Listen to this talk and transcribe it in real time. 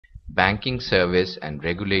Banking service and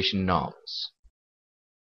regulation norms.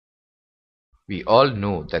 We all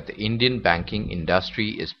know that the Indian banking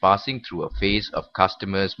industry is passing through a phase of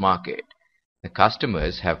customers' market. The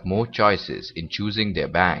customers have more choices in choosing their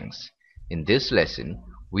banks. In this lesson,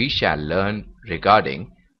 we shall learn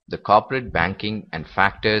regarding the corporate banking and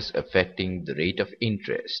factors affecting the rate of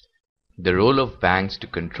interest, the role of banks to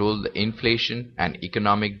control the inflation and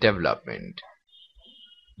economic development,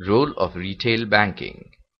 role of retail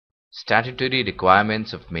banking, statutory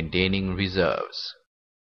requirements of maintaining reserves.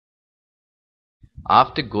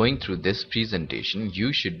 After going through this presentation,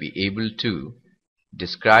 you should be able to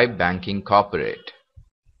describe banking corporate,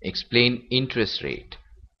 explain interest rate,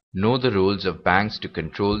 know the roles of banks to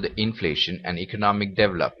control the inflation and economic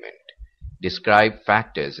development, describe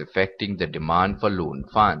factors affecting the demand for loan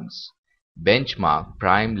funds, benchmark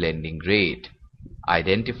prime lending rate,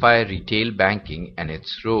 identify retail banking and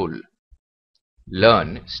its role,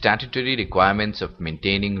 learn statutory requirements of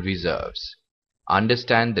maintaining reserves,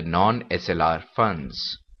 understand the non-SLR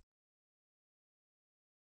funds.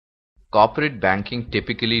 Corporate banking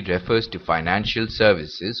typically refers to financial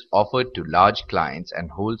services offered to large clients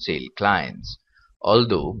and wholesale clients.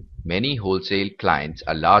 Although many wholesale clients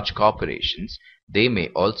are large corporations, they may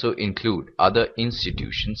also include other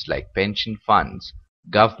institutions like pension funds,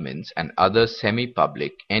 governments, and other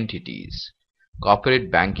semi-public entities.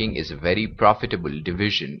 Corporate banking is a very profitable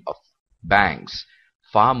division of banks,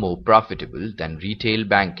 far more profitable than retail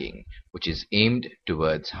banking, which is aimed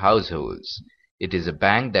towards households. It is a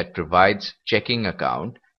bank that provides checking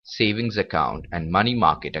account, savings account, and money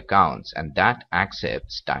market accounts, and that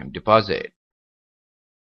accepts time deposit.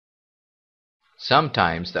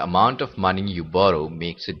 Sometimes the amount of money you borrow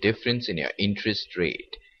makes a difference in your interest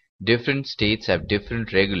rate. Different states have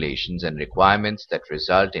different regulations and requirements that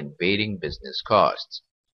result in varying business costs.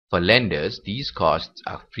 For lenders, these costs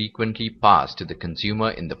are frequently passed to the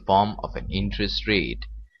consumer in the form of an interest rate.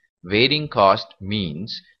 Varying cost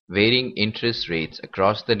means varying interest rates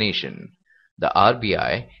across the nation. The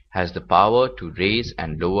RBI has the power to raise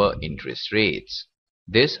and lower interest rates.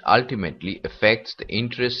 This ultimately affects the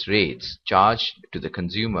interest rates charged to the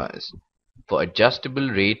consumers. For adjustable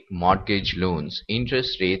rate mortgage loans,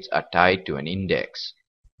 interest rates are tied to an index.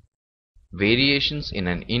 Variations in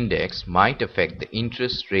an index might affect the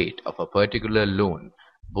interest rate of a particular loan,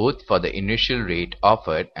 both for the initial rate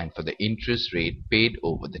offered and for the interest rate paid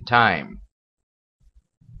over the time.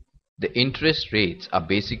 The interest rates are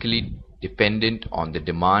basically dependent on the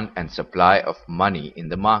demand and supply of money in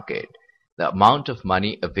the market. The amount of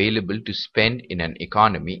money available to spend in an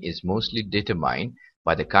economy is mostly determined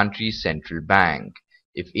by the country's central bank.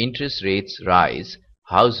 If interest rates rise,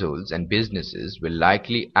 households and businesses will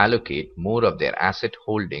likely allocate more of their asset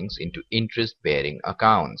holdings into interest-bearing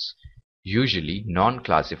accounts, usually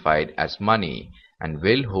non-classified as money, and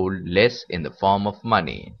will hold less in the form of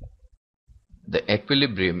money. The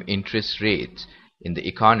equilibrium interest rate in the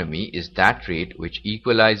economy is that rate which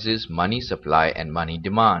equalizes money supply and money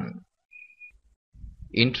demand.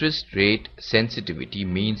 Interest rate sensitivity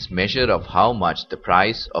means measure of how much the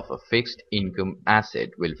price of a fixed income asset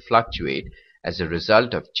will fluctuate as a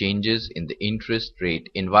result of changes in the interest rate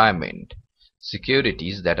environment.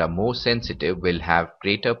 Securities that are more sensitive will have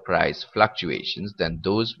greater price fluctuations than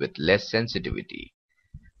those with less sensitivity.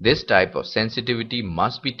 This type of sensitivity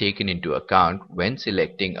must be taken into account when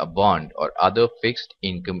selecting a bond or other fixed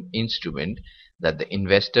income instrument that the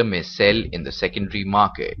investor may sell in the secondary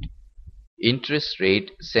market. Interest rate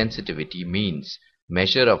sensitivity means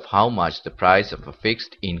measure of how much the price of a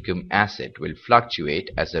fixed income asset will fluctuate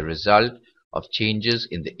as a result of changes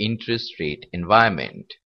in the interest rate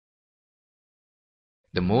environment.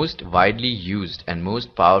 The most widely used and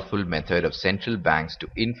most powerful method of central banks to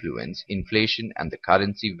influence inflation and the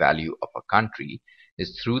currency value of a country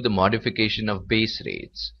is through the modification of base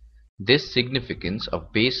rates. This significance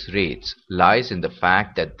of base rates lies in the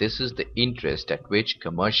fact that this is the interest at which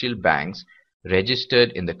commercial banks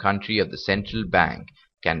registered in the country of the central bank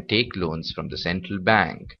can take loans from the central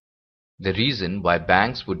bank. The reason why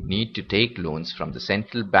banks would need to take loans from the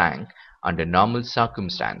central bank under normal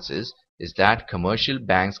circumstances is that commercial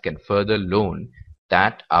banks can further loan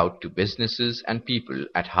that out to businesses and people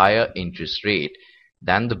at higher interest rate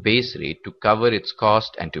than the base rate to cover its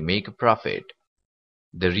cost and to make a profit.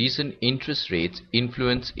 The reason interest rates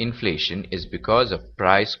influence inflation is because of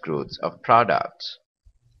price growth of products.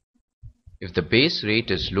 If the base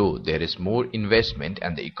rate is low, there is more investment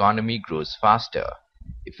and the economy grows faster.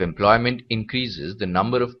 If employment increases, the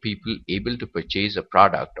number of people able to purchase a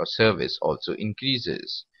product or service also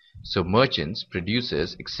increases. So merchants,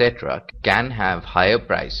 producers, etc. can have higher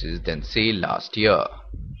prices than say last year.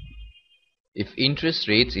 If interest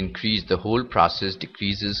rates increase, the whole process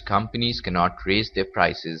decreases. Companies cannot raise their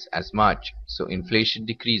prices as much, so inflation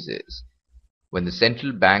decreases. When the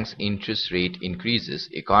central bank's interest rate increases,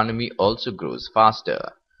 economy also grows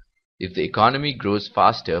faster. If the economy grows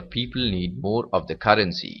faster, people need more of the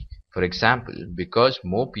currency. For example, because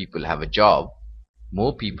more people have a job,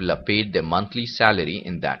 more people are paid their monthly salary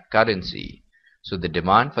in that currency. So the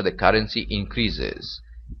demand for the currency increases.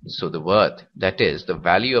 So the worth, that is, the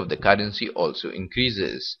value of the currency also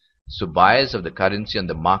increases. So buyers of the currency on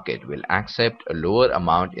the market will accept a lower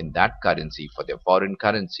amount in that currency for their foreign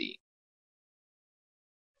currency.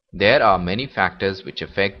 There are many factors which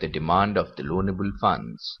affect the demand of the loanable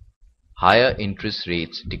funds. Higher interest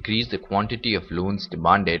rates decrease the quantity of loans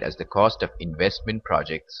demanded as the cost of investment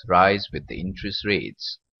projects rise with the interest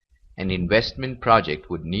rates. An investment project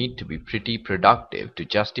would need to be pretty productive to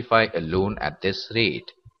justify a loan at this rate.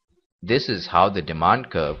 This is how the demand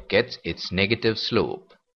curve gets its negative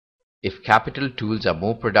slope. If capital tools are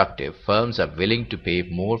more productive, firms are willing to pay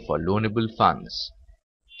more for loanable funds.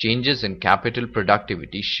 Changes in capital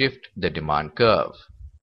productivity shift the demand curve.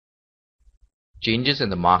 Changes in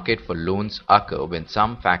the market for loans occur when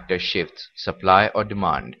some factor shifts supply or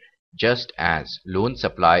demand, just as loan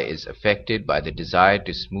supply is affected by the desire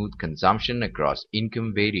to smooth consumption across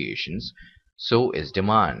income variations, so is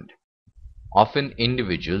demand. Often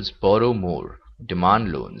individuals borrow more,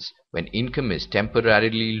 demand loans, when income is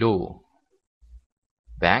temporarily low.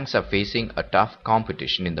 Banks are facing a tough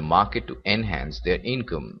competition in the market to enhance their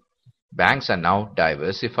income. Banks are now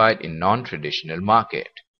diversified in non-traditional market.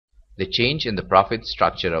 The change in the profit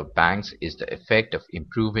structure of banks is the effect of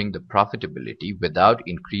improving the profitability without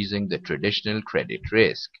increasing the traditional credit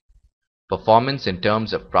risk. Performance in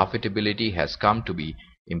terms of profitability has come to be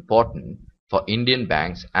important for Indian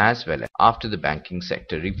banks as well as after the banking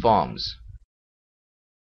sector reforms.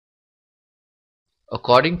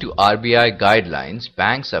 According to RBI guidelines,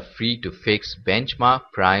 banks are free to fix benchmark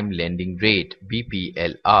prime lending rate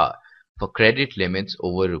 (BPLR) for credit limits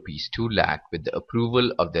over Rs 2 lakh with the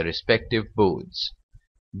approval of their respective boards.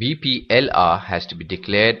 BPLR has to be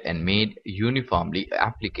declared and made uniformly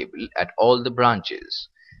applicable at all the branches.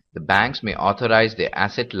 The banks may authorize their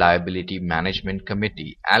Asset Liability Management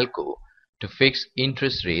Committee (ALCO) to fix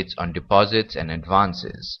interest rates on deposits and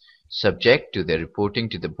advances, subject to their reporting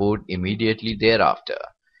to the board immediately thereafter.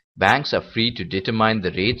 Banks are free to determine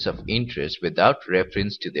the rates of interest without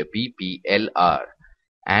reference to their BPLR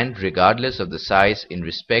and regardless of the size in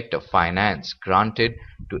respect of finance granted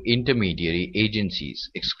to intermediary agencies,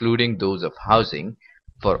 excluding those of housing,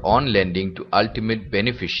 for on-lending to ultimate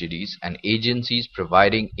beneficiaries and agencies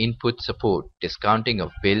providing input support, discounting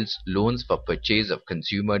of bills, loans for purchase of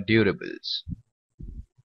consumer durables.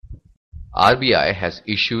 RBI has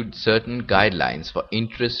issued certain guidelines for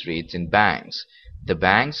interest rates in banks. The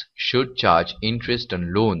banks should charge interest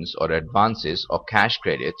on loans or advances or cash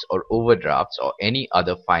credits or overdrafts or any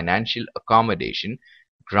other financial accommodation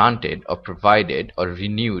granted or provided or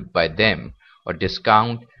renewed by them or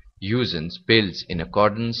discount usance bills in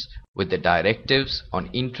accordance with the directives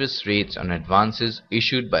on interest rates on advances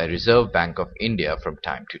issued by Reserve Bank of India from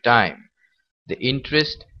time to time. The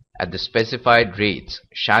interest at the specified rates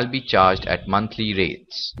shall be charged at monthly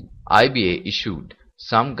rates. IBA issued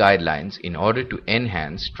some guidelines in order to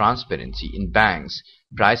enhance transparency in banks'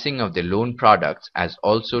 pricing of their loan products as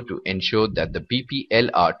also to ensure that the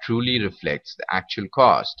BPLR truly reflects the actual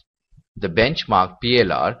cost. The benchmark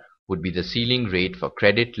PLR would be the ceiling rate for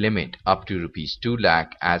credit limit up to Rs 2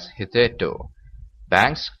 lakh as hitherto.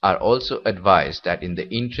 Banks are also advised that in the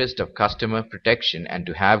interest of customer protection and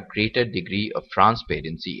to have greater degree of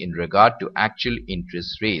transparency in regard to actual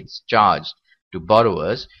interest rates charged to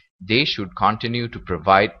borrowers, they should continue to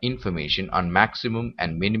provide information on maximum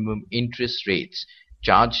and minimum interest rates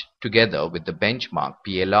charged together with the benchmark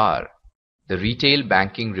PLR. The Retail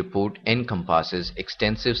Banking Report encompasses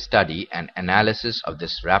extensive study and analysis of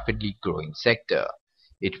this rapidly growing sector.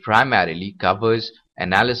 It primarily covers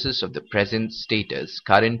analysis of the present status,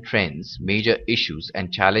 current trends, major issues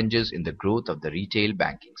and challenges in the growth of the retail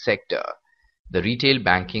banking sector. The retail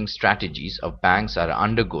banking strategies of banks are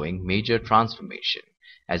undergoing major transformation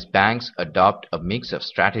as banks adopt a mix of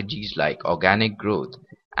strategies like organic growth,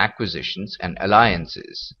 acquisitions and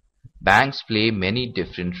alliances. Banks play many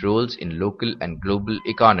different roles in local and global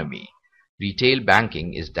economy. Retail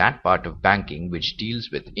banking is that part of banking which deals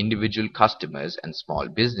with individual customers and small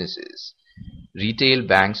businesses. Retail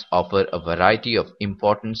banks offer a variety of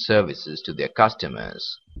important services to their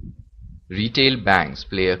customers. Retail banks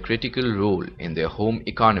play a critical role in their home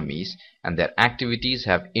economies and their activities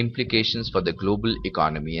have implications for the global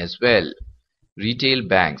economy as well. Retail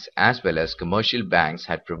banks as well as commercial banks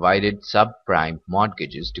had provided subprime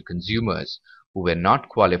mortgages to consumers who were not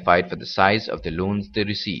qualified for the size of the loans they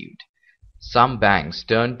received. Some banks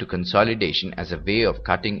turned to consolidation as a way of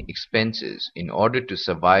cutting expenses in order to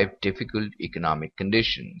survive difficult economic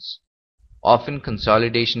conditions. Often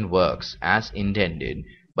consolidation works as intended,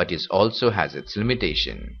 but it also has its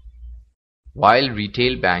limitation. While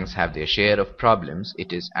retail banks have their share of problems,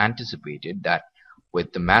 it is anticipated that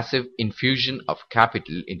with the massive infusion of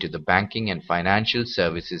capital into the banking and financial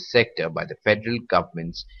services sector by the federal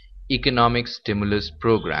government's economic stimulus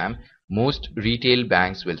program, most retail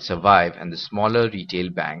banks will survive and the smaller retail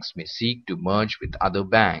banks may seek to merge with other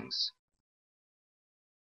banks.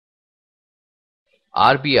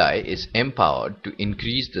 RBI is empowered to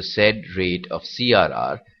increase the said rate of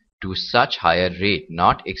CRR to such higher rate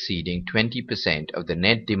not exceeding 20% of the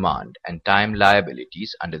net demand and time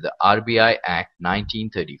liabilities under the RBI Act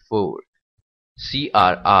 1934.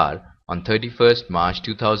 CRR on 31st March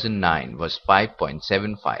 2009 was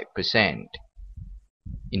 5.75%.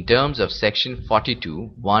 In terms of Section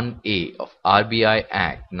 42, 1A of RBI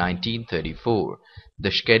Act 1934,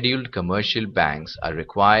 the scheduled commercial banks are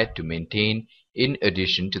required to maintain, in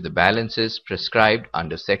addition to the balances prescribed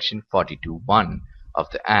under Section 42(1) of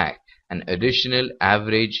the Act, an additional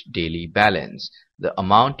average daily balance, the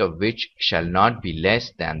amount of which shall not be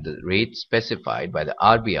less than the rate specified by the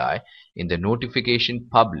RBI in the notification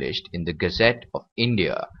published in the Gazette of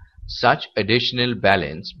India, such additional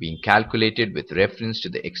balance being calculated with reference to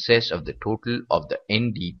the excess of the total of the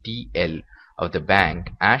NDTL of the bank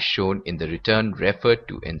as shown in the return referred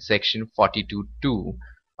to in Section 42(2)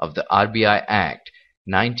 of the RBI Act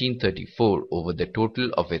 1934 over the total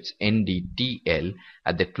of its NDTL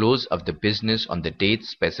at the close of the business on the date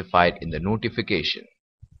specified in the notification.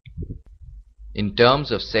 In terms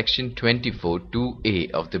of Section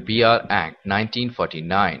 24(2)(a) of the BR Act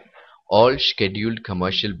 1949, all scheduled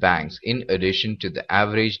commercial banks, in addition to the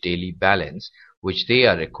average daily balance which they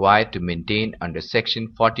are required to maintain under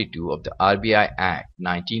Section 42 of the RBI Act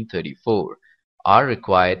 1934, are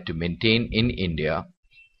required to maintain in India,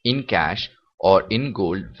 in cash or in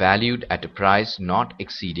gold valued at a price not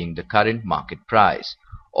exceeding the current market price,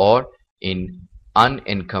 or in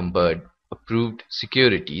unencumbered approved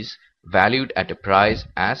securities valued at a price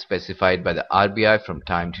as specified by the RBI from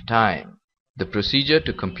time to time. The procedure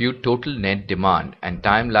to compute total net demand and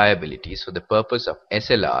time liabilities for the purpose of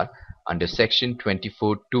SLR under Section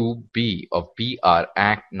 24(2)(b) of BR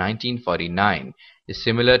Act 1949 is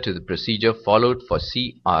similar to the procedure followed for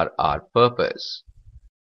CRR purpose.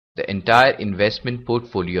 The entire investment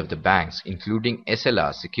portfolio of the banks, including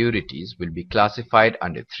SLR securities, will be classified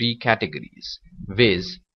under three categories,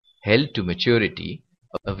 viz. Held to maturity,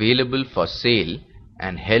 available for sale,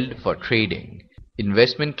 and held for trading.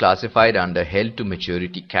 Investment classified under held to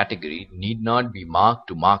maturity category need not be marked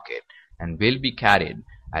to market and will be carried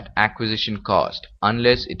at acquisition cost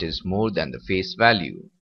unless it is more than the face value.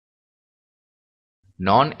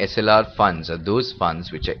 Non-SLR funds are those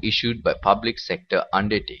funds which are issued by public sector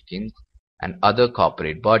undertakings and other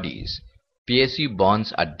corporate bodies. PSU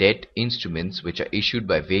bonds are debt instruments which are issued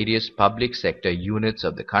by various public sector units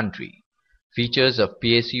of the country. Features of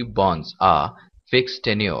PSU bonds are fixed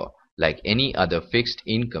tenure. Like any other fixed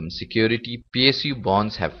income security, PSU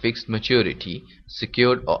bonds have fixed maturity,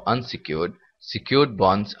 secured or unsecured. Secured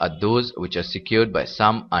bonds are those which are secured by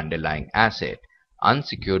some underlying asset.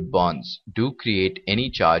 Unsecured bonds do create any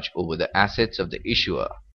charge over the assets of the issuer.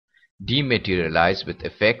 Dematerialized with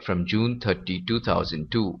effect from June 30,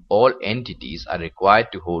 2002, all entities are required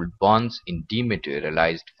to hold bonds in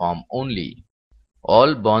dematerialized form only.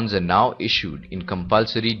 All bonds are now issued in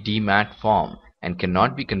compulsory demat form and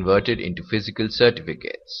cannot be converted into physical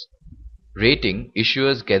certificates. Rating: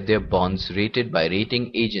 issuers get their bonds rated by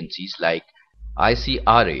rating agencies like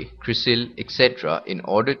ICRA, CRISIL, etc. in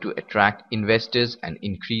order to attract investors and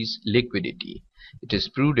increase liquidity. It is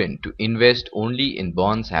prudent to invest only in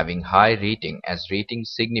bonds having high rating, as rating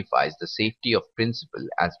signifies the safety of principal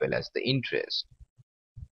as well as the interest.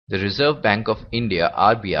 The Reserve Bank of India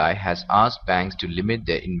 (RBI) has asked banks to limit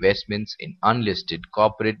their investments in unlisted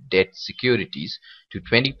corporate debt securities to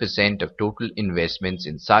 20% of total investments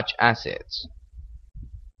in such assets.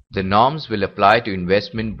 The norms will apply to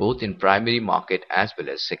investment both in primary market as well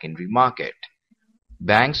as secondary market.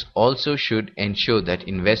 Banks also should ensure that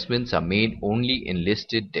investments are made only in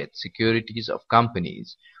listed debt securities of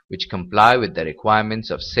companies which comply with the requirements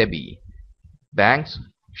of SEBI. Banks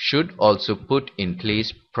should also put in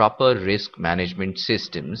place proper risk management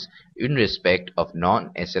systems in respect of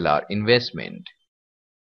non-SLR investment.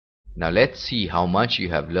 Now let's see how much you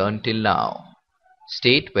have learned till now.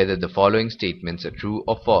 State whether the following statements are true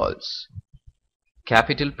or false.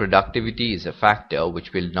 Capital productivity is a factor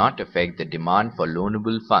which will not affect the demand for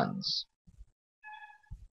loanable funds.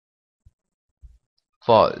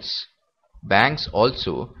 False. Banks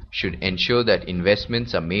also should ensure that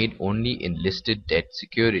investments are made only in listed debt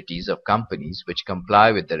securities of companies which comply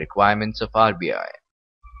with the requirements of RBI.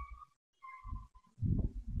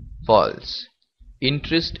 False.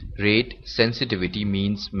 Interest rate sensitivity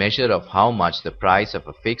means measure of how much the price of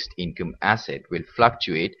a fixed income asset will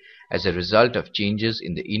fluctuate as a result of changes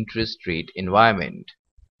in the interest rate environment.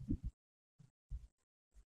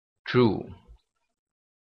 True.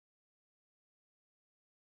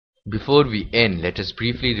 Before we end, let us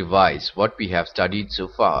briefly revise what we have studied so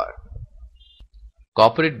far.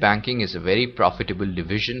 Corporate banking is a very profitable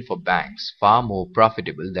division for banks, far more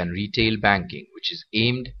profitable than retail banking, which is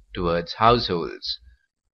aimed towards households.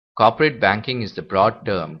 Corporate banking is the broad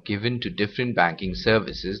term given to different banking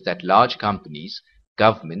services that large companies,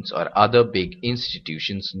 governments, or other big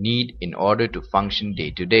institutions need in order to function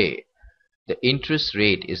day to day. The interest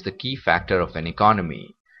rate is the key factor of an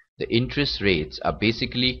economy. The interest rates are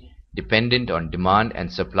basically dependent on demand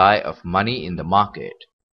and supply of money in the market.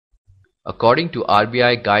 According to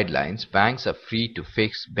RBI guidelines, banks are free to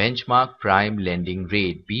fix benchmark prime lending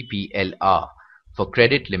rate (BPLR) for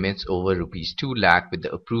credit limits over Rs 2 lakh with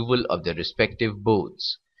the approval of the respective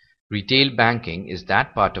boards. Retail banking is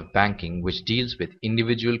that part of banking which deals with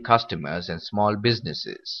individual customers and small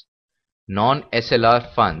businesses.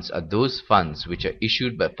 Non-SLR funds are those funds which are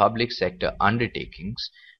issued by public sector undertakings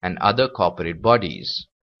and other corporate bodies.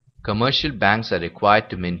 Commercial banks are required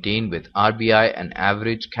to maintain with RBI an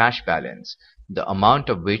average cash balance, the amount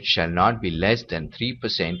of which shall not be less than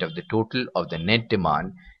 3% of the total of the net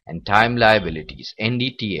demand and time liabilities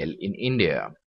 (NDTL) in India.